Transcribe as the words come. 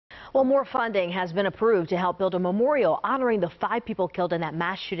Well, more funding has been approved to help build a memorial honoring the 5 people killed in that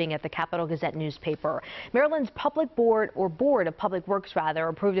mass shooting at the Capital Gazette newspaper. Maryland's Board of Public Works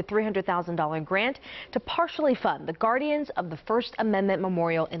approved a $300,000 grant to partially fund the Guardians of the First Amendment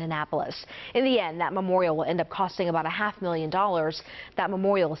Memorial in Annapolis. In the end, that memorial will end up costing about $500,000. That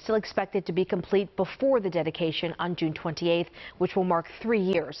memorial is still expected to be complete before the dedication on June 28th, which will mark 3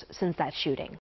 years since that shooting.